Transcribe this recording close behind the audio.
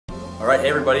All right, hey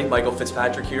everybody, Michael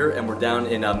Fitzpatrick here, and we're down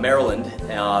in Maryland.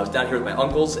 I was down here with my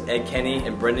uncles, Ed Kenny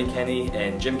and Brendan Kenny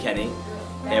and Jim Kenny,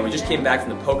 and we just came back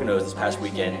from the Poconos this past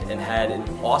weekend and had an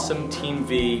awesome Team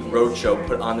V Roadshow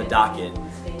put on the docket.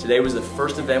 Today was the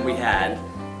first event we had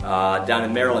down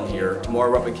in Maryland here. Tomorrow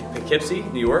we're up in Poughkeepsie,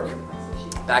 New York,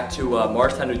 back to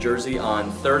Morristown, New Jersey on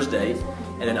Thursday,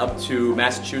 and then up to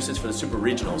Massachusetts for the Super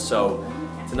Regional. So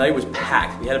tonight was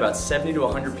packed. We had about 70 to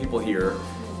 100 people here,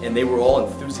 and they were all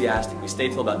enthusiastic. We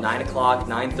stayed till about 9 o'clock,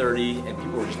 9:30, and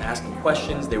people were just asking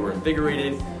questions. They were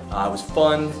invigorated. It was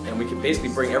fun, and we could basically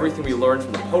bring everything we learned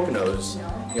from the Poconos,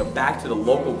 back to the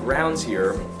local grounds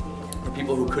here for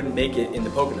people who couldn't make it in the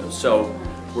Poconos. So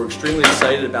we're extremely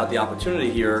excited about the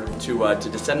opportunity here to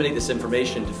disseminate this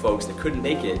information to folks that couldn't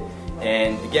make it.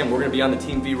 And again, we're going to be on the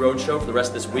Team V Roadshow for the rest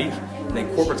of this week, and then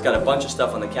corporate's got a bunch of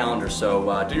stuff on the calendar.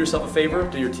 So do yourself a favor,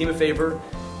 do your team a favor.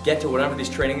 Get to whatever these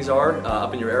trainings are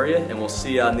up in your area, and we'll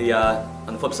see you on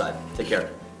the flip side. Take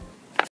care.